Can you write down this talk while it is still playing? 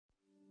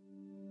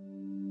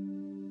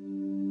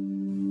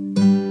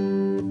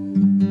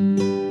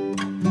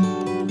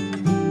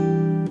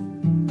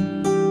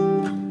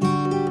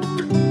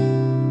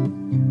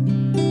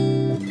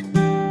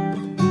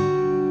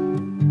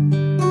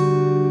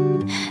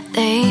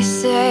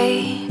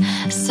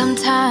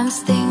Sometimes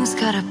things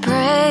gotta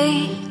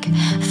break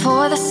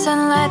for the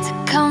sunlight to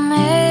come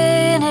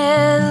in,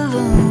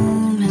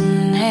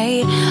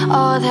 illuminate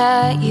all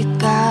that you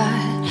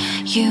got.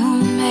 You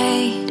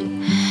made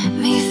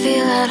me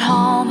feel at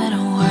home in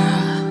a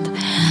world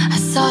I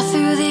saw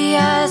through the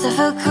eyes of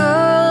a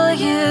girl.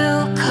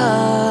 You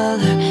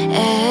color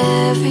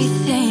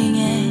everything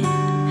in.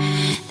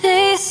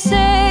 They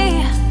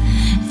say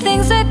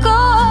things that go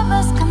up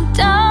must come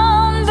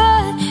down,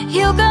 but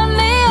you got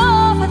me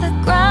over the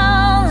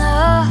ground,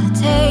 love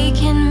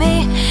taking me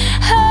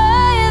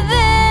higher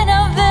than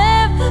I've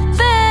ever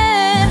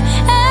been.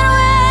 And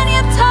when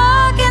you're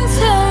talking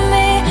to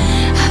me,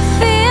 I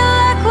feel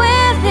like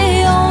we're the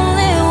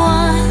only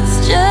ones,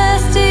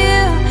 just you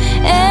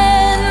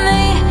and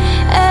me,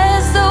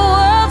 as the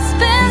world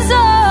spins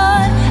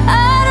on.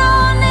 I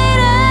don't need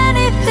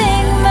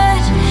anything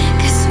much,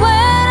 'cause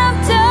when I'm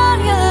down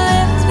you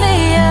lift me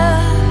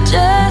up.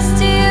 Just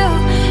you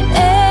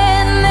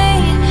and me,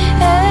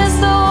 as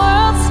the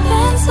world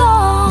spins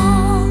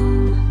on.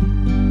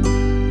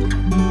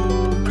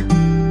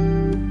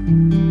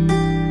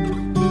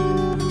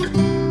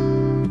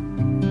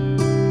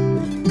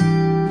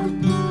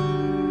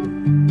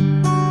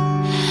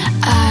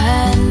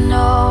 I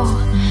know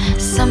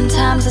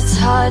sometimes it's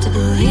hard to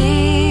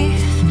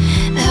believe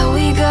that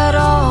we got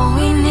all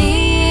we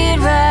need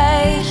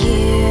right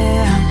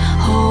here. I'm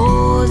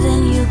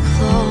holding you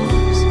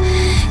close,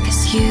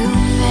 'cause you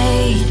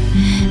made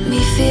me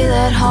feel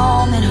at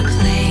home in a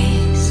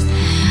place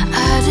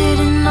I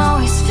didn't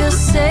always feel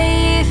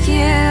safe.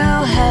 You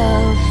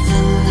helped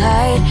the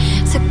light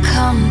to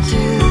come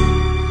through.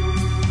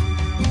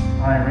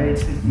 I, Ray,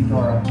 take you,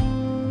 Dora,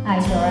 I,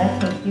 Dora,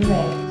 take you,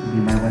 Ray, to be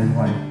my wedding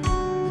wife.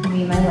 to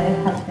be my wedded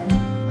husband,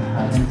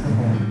 I have been to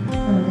hold,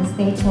 from this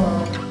day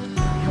forward,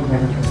 for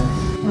better for this,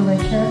 for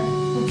richer,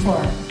 for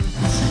poor,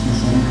 for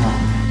sickness and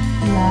health.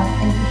 to love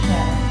and to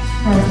share,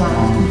 for as long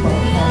as we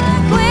both share.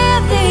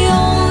 We're the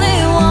only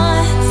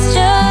ones,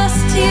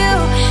 just you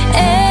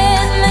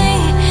and me,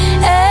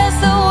 as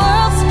the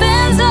world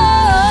spins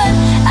on.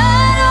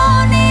 I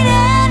don't need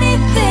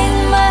anything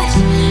much,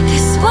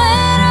 'cause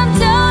when I'm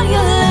down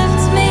you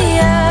lift me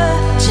up.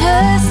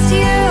 Just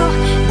you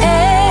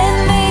and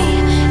me,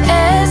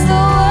 as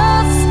the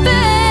world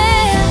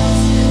spins.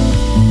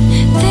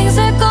 Things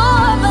that go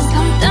up must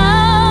come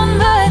down,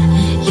 but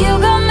you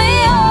got me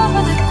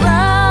over the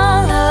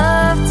ground,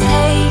 love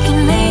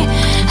taking me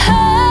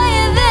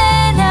higher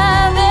than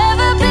I've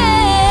ever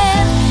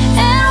been.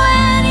 And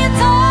when you're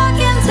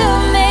talking to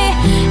me,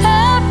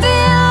 I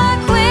feel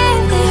like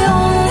we're the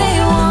only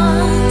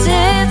ones.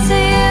 It's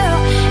you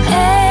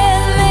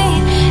and me,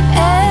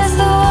 as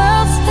the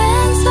world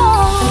spins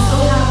on. I'm so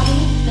happy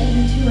that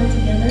you two are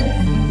together,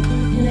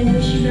 and I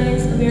wish you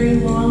guys a very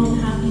long and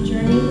happy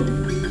journey.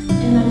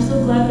 And I'm so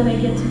glad that I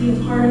get to be a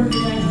part of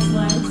your guys'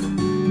 lives.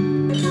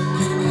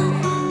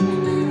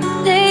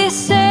 They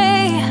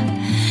say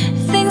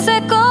things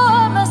that go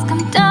up must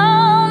come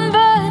down,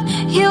 but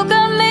you got